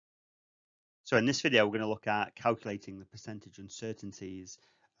So in this video, we're going to look at calculating the percentage uncertainties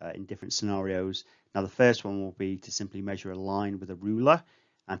in different scenarios. Now, the first one will be to simply measure a line with a ruler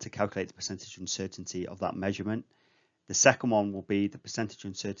and to calculate the percentage uncertainty of that measurement. The second one will be the percentage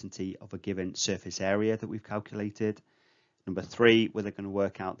uncertainty of a given surface area that we've calculated. Number three, we're going to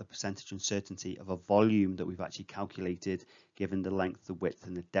work out the percentage uncertainty of a volume that we've actually calculated given the length, the width,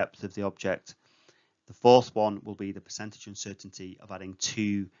 and the depth of the object. The fourth one will be the percentage uncertainty of adding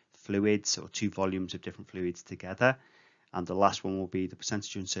two fluids or two volumes of different fluids together. And the last one will be the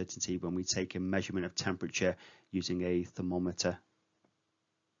percentage uncertainty when we take a measurement of temperature using a thermometer.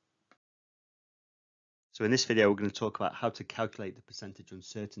 So in this video, we're going to talk about how to calculate the percentage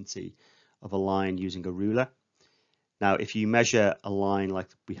uncertainty of a line using a ruler. Now, if you measure a line like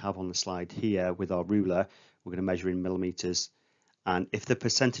we have on the slide here with our ruler, we're going to measure in millimeters. And if the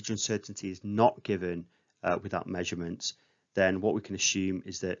percentage uncertainty is not given with that measurement, then what we can assume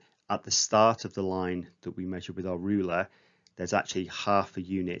is that at the start of the line that we measure with our ruler, there's actually half a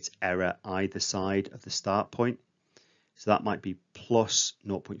unit error either side of the start point. So that might be plus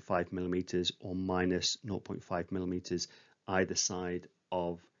 0.5 millimeters or minus 0.5 millimeters either side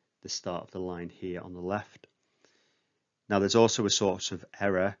of the start of the line here on the left. Now, there's also a source of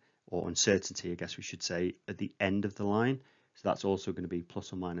error or uncertainty, I guess we should say, at the end of the line. So that's also going to be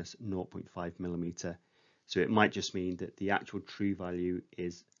plus or minus 0.5 millimeter. So it might just mean that the actual true value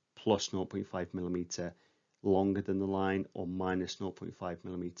is plus 0.5 millimeter longer than the line or minus 0.5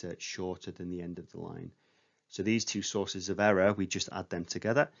 millimeter shorter than the end of the line. So these two sources of error, we just add them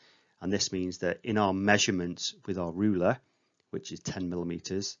together. And this means that in our measurements with our ruler, which is 10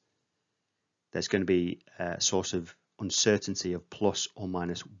 millimeters, there's going to be a source of uncertainty of plus or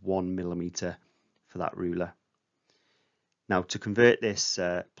minus 1 millimeter for that ruler. Now, to convert this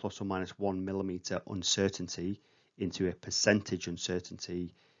plus or minus 1 millimeter uncertainty into a percentage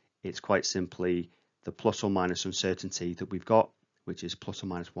uncertainty, it's quite simply the plus or minus uncertainty that we've got, which is plus or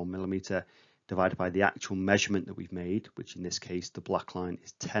minus 1 millimeter, divided by the actual measurement that we've made, which in this case, the black line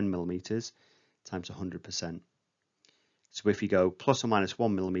is 10 millimeters times 100%. So if you go plus or minus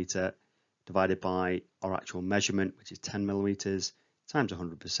 1 millimeter divided by our actual measurement, which is 10 millimeters times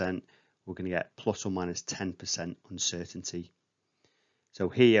 100%, we're going to get plus or minus 10% uncertainty. So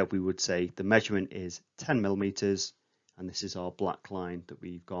here we would say the measurement is 10 millimeters, and this is our black line that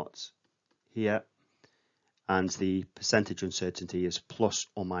we've got here, and the percentage uncertainty is plus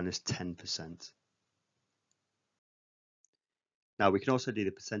or minus 10%. Now, we can also do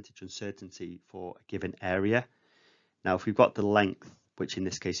the percentage uncertainty for a given area. Now, if we've got the length, which in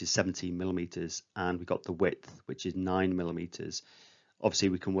this case is 17 millimeters, and we've got the width, which is 9 millimeters, obviously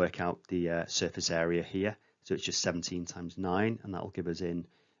we can work out the surface area here. So it's just 17 times 9, and that will give us in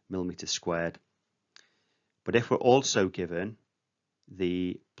millimeters squared. But if we're also given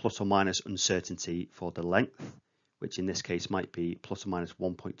the plus or minus uncertainty for the length, which in this case might be plus or minus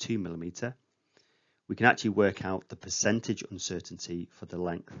 1.2 millimeter, we can actually work out the percentage uncertainty for the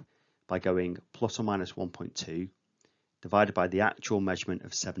length by going plus or minus 1.2 divided by the actual measurement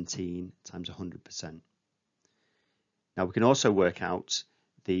of 17 times 100%. Now, we can also work out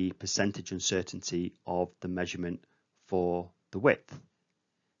the percentage uncertainty of the measurement for the width.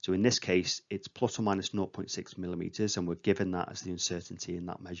 So in this case, it's plus or minus 0.6 millimeters, and we're given that as the uncertainty in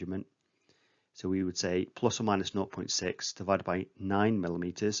that measurement. So we would say plus or minus 0.6 divided by 9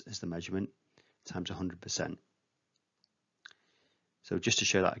 millimeters as the measurement times 100%. So just to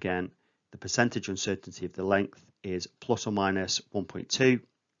show that again, the percentage uncertainty of the length is plus or minus 1.2,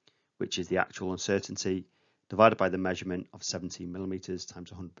 which is the actual uncertainty, divided by the measurement of 17 millimeters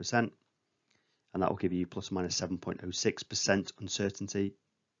times 100%, and that will give you plus or minus 7.06% uncertainty.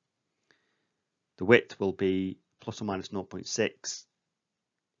 The width will be plus or minus 0.6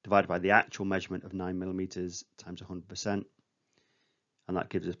 divided by the actual measurement of 9 millimeters times 100%, and that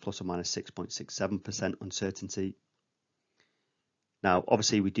gives us plus or minus 6.67% uncertainty. Now,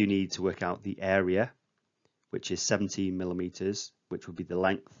 obviously, we do need to work out the area, which is 17 millimeters, which will be the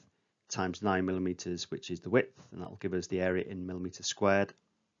length, times 9 millimeters, which is the width, and that will give us the area in millimeters squared.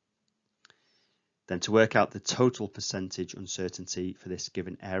 Then to work out the total percentage uncertainty for this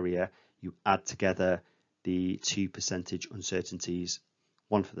given area, you add together the two percentage uncertainties,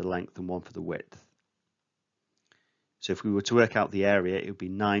 one for the length and one for the width. So if we were to work out the area, it would be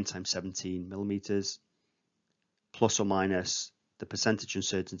 9 times 17 millimeters, plus or minus the percentage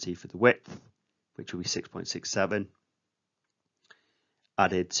uncertainty for the width, which will be 6.67,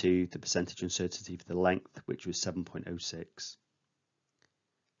 added to the percentage uncertainty for the length, which was 7.06.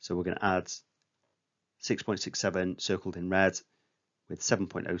 So we're going to add 6.67 circled in red with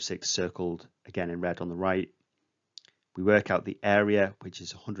 7.06 circled again in red on the right. We work out the area, which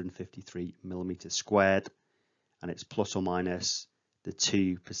is 153 millimeters squared, and it's plus or minus the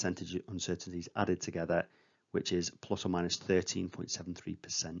two percentage uncertainties added together, which is plus or minus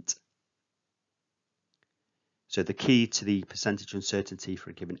 13.73%. So the key to the percentage uncertainty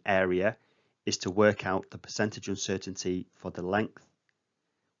for a given area is to work out the percentage uncertainty for the length,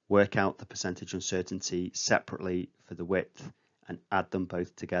 work out the percentage uncertainty separately for the width, and add them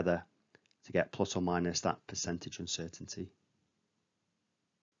both together to get plus or minus that percentage uncertainty.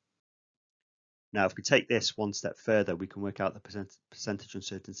 Now, if we take this one step further, we can work out the percentage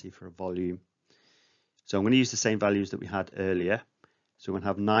uncertainty for a volume. So I'm going to use the same values that we had earlier. So we're going to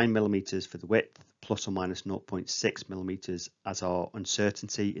have 9 millimeters for the width, plus or minus 0.6 millimeters as our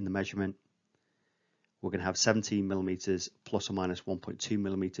uncertainty in the measurement. We're going to have 17 millimeters plus or minus 1.2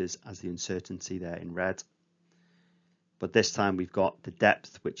 millimeters as the uncertainty there in red. But this time we've got the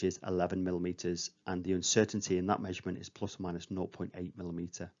depth, which is 11 millimeters, and the uncertainty in that measurement is plus or minus 0.8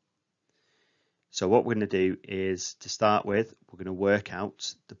 millimeter. So what we're going to do is, to start with, we're going to work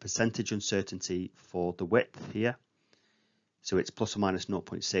out the percentage uncertainty for the width here. So it's plus or minus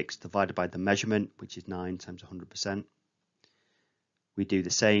 0.6 divided by the measurement, which is 9 times 100%. We do the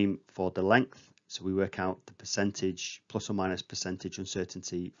same for the length. So we work out the percentage, plus or minus percentage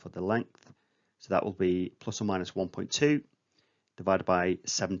uncertainty for the length. So that will be plus or minus 1.2 divided by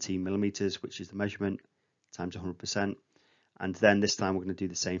 17 millimeters, which is the measurement, times 100%. And then this time we're going to do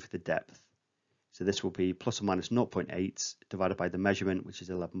the same for the depth. So this will be plus or minus 0.8 divided by the measurement, which is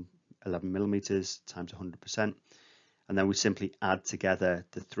 11 millimeters, times 100%. And then we simply add together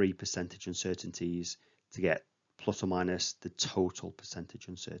the three percentage uncertainties to get plus or minus the total percentage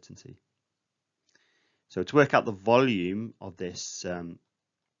uncertainty. So to work out the volume of this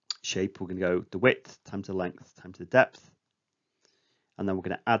shape, we're going to go the width times the length times the depth. And then we're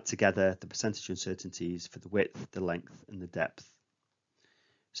going to add together the percentage uncertainties for the width, the length, and the depth.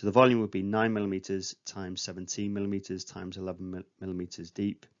 So the volume would be 9 millimeters times 17 millimeters times 11 millimeters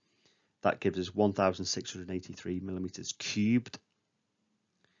deep. That gives us 1,683 millimeters cubed.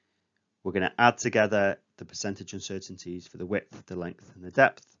 We're going to add together the percentage uncertainties for the width, the length, and the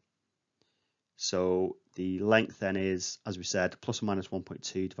depth. So the length then is, as we said, plus or minus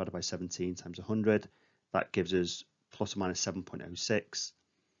 1.2 divided by 17 times 100. That gives us plus or minus 7.06.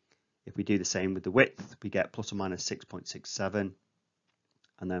 If we do the same with the width, we get plus or minus 6.67.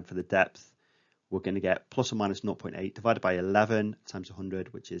 And then for the depth, we're going to get plus or minus 0.8 divided by 11 times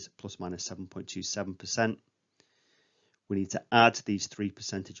 100, which is plus or minus 7.27%. We need to add these three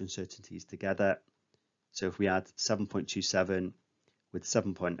percentage uncertainties together. So if we add 7.27 with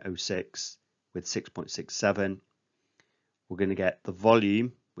 7.06 with 6.67, we're going to get the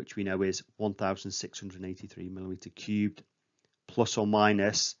volume, which we know is 1,683 millimeter cubed, plus or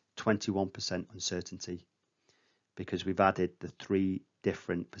minus 21% uncertainty, because we've added the three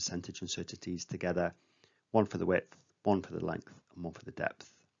different percentage uncertainties together, one for the width, one for the length, and one for the depth.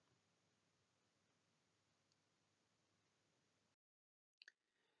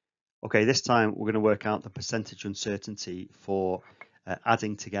 Okay, this time we're going to work out the percentage uncertainty for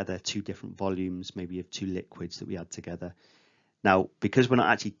adding together two different volumes, maybe of two liquids that we add together. Now, because we're not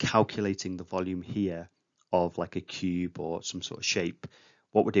actually calculating the volume here of like a cube or some sort of shape,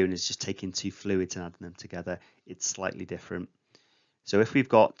 what we're doing is just taking two fluids and adding them together. It's slightly different. So if we've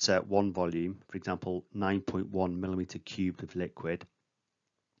got one volume, for example, 9.1 millimeter cubed of liquid,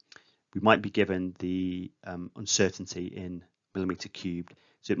 we might be given the uncertainty in millimeter cubed.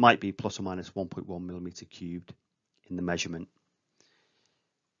 So it might be plus or minus 1.1 millimeter cubed in the measurement.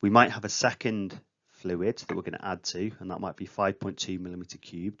 We might have a second fluid that we're going to add to, and that might be 5.2 millimeter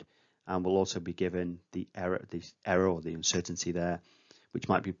cubed. And we'll also be given the error or the uncertainty there, which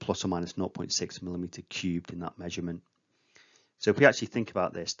might be plus or minus 0.6 millimeter cubed in that measurement. So if we actually think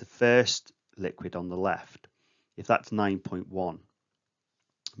about this, the first liquid on the left, if that's 9.1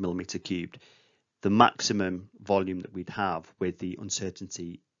 millimeter cubed, the maximum volume that we'd have with the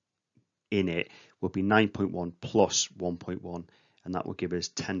uncertainty in it will be 9.1 plus 1.1, and that will give us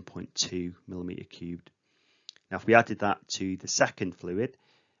 10.2 millimeter cubed. Now, if we added that to the second fluid,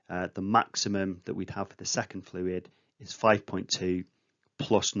 the maximum that we'd have for the second fluid is 5.2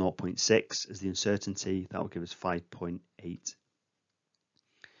 plus 0.6 as the uncertainty. That will give us 5.8.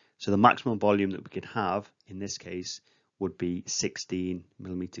 So the maximum volume that we could have in this case would be 16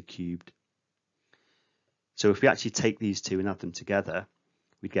 millimeter cubed. So if we actually take these two and add them together,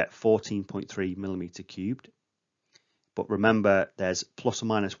 we get 14.3 millimeter cubed. But remember, there's plus or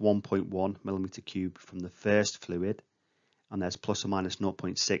minus 1.1 millimeter cubed from the first fluid, and there's plus or minus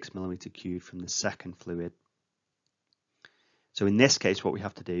 0.6 millimeter cubed from the second fluid. So in this case, what we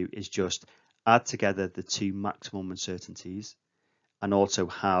have to do is just add together the two maximum uncertainties, and also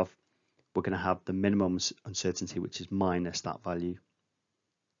we're going to have the minimum uncertainty, which is minus that value.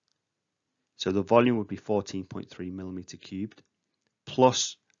 So the volume would be 14.3 millimeter cubed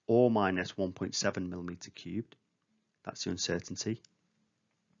plus or minus 1.7 millimeter cubed. That's the uncertainty.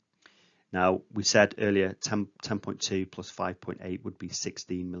 Now, we said earlier 10.2 plus 5.8 would be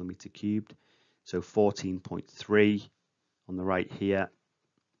 16 millimeter cubed. So 14.3 on the right here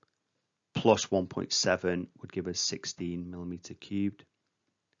plus 1.7 would give us 16 millimeter cubed.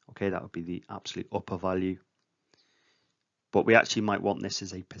 Okay, that would be the absolute upper value. But we actually might want this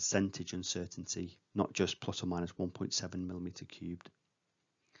as a percentage uncertainty, not just plus or minus 1.7 millimeter cubed.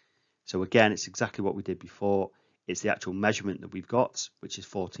 So again, it's exactly what we did before. It's the actual measurement that we've got, which is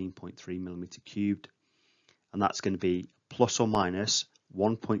 14.3 millimeter cubed. And that's going to be plus or minus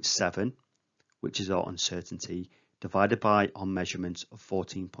 1.7, which is our uncertainty, divided by our measurement of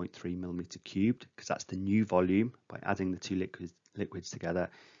 14.3 millimeter cubed, because that's the new volume by adding the two liquids together,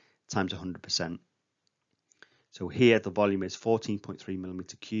 times 100%. So here the volume is 14.3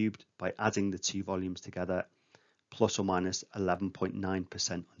 millimeter cubed by adding the two volumes together, plus or minus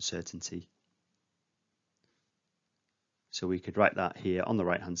 11.9% uncertainty. So we could write that here on the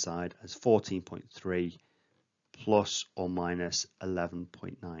right hand side as 14.3 plus or minus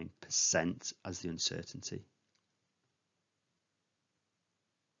 11.9% as the uncertainty.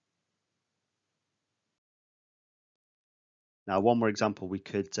 Now, one more example we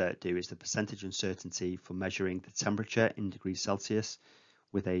could do is the percentage uncertainty for measuring the temperature in degrees Celsius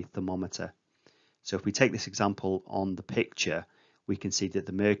with a thermometer. So if we take this example on the picture, we can see that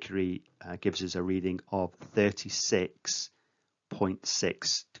the mercury gives us a reading of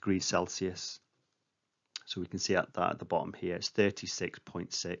 36.6 degrees Celsius. So we can see that at the bottom here, it's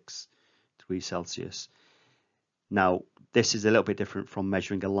 36.6 degrees Celsius. Now, this is a little bit different from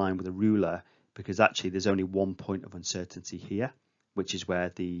measuring a line with a ruler, because actually there's only one point of uncertainty here, which is where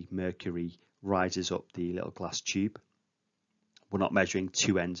the mercury rises up the little glass tube. We're not measuring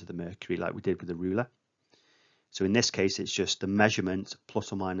two ends of the mercury like we did with the ruler. So in this case, it's just the measurement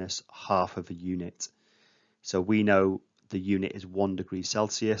plus or minus half of a unit. So we know the unit is 1 degree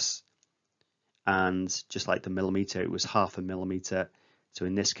Celsius, and just like the millimeter, it was half a millimeter. So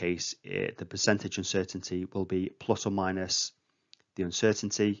in this case, the percentage uncertainty will be plus or minus the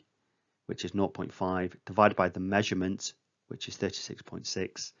uncertainty, which is 0.5, divided by the measurement, which is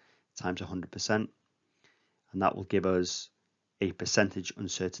 36.6, times 100%. And that will give us a percentage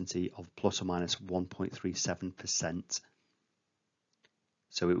uncertainty of plus or minus 1.37%.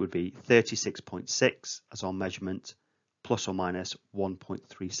 So it would be 36.6 as our measurement, plus or minus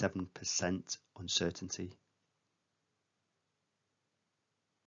 1.37% uncertainty.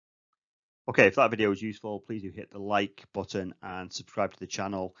 Okay, if that video was useful, please do hit the like button and subscribe to the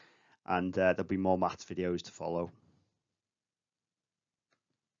channel, and there'll be more maths videos to follow.